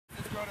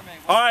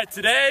Alright,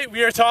 today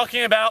we are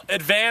talking about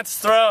advanced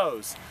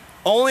throws.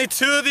 Only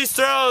 2 of these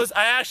throws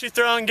I actually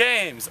throw in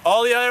games.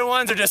 All the other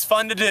ones are just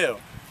fun to do.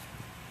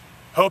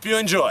 Hope you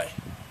enjoy.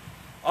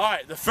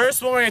 Alright, the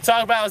first one we're going to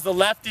talk about is the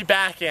lefty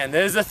backhand.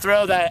 This is a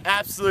throw that I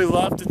absolutely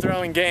love to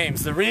throw in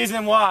games. The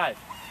reason why,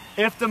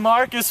 if the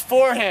mark is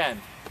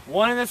forehand,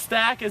 one in the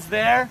stack is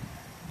there,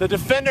 the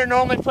defender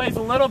normally plays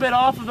a little bit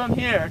off of them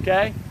here,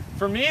 okay?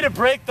 For me to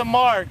break the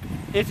mark,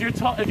 if you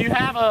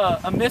have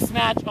a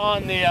mismatch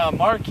on the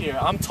mark here,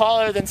 I'm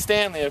taller than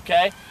Stanley,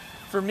 okay?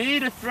 For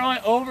me to throw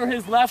it over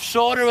his left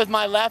shoulder with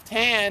my left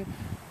hand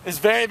is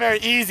very, very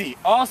easy.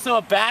 Also,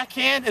 a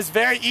backhand is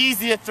very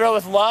easy to throw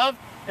with love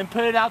and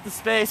put it out to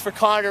space for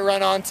Connor to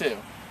run onto.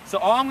 So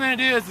all I'm going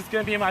to do is it's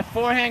going to be my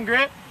forehand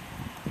grip.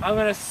 I'm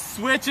going to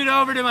switch it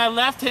over to my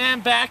left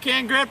hand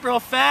backhand grip real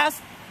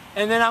fast,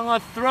 and then I'm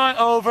going to throw it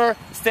over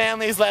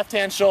Stanley's left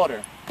hand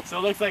shoulder. So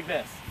it looks like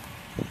this.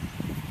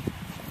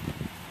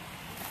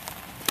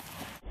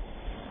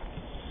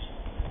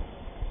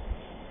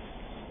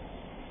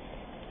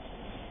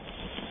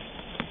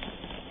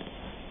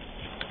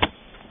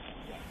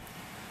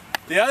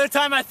 The other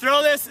time I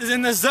throw this is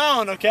in the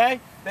zone, okay?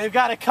 They've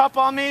got a cup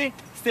on me,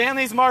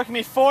 Stanley's marking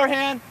me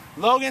forehand,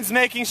 Logan's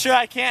making sure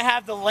I can't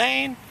have the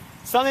lane.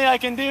 Something I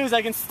can do is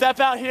I can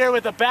step out here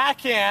with a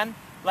backhand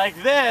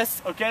like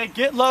this, okay?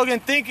 Get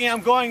Logan thinking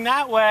I'm going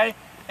that way,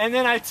 and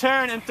then I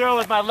turn and throw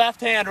with my left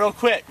hand real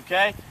quick,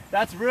 okay?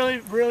 That's really,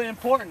 really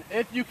important.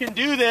 If you can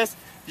do this,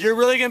 you're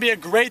really gonna be a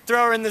great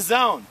thrower in the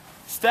zone.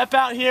 Step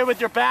out here with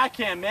your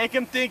backhand, make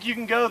him think you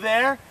can go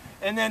there,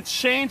 and then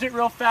change it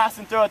real fast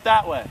and throw it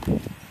that way.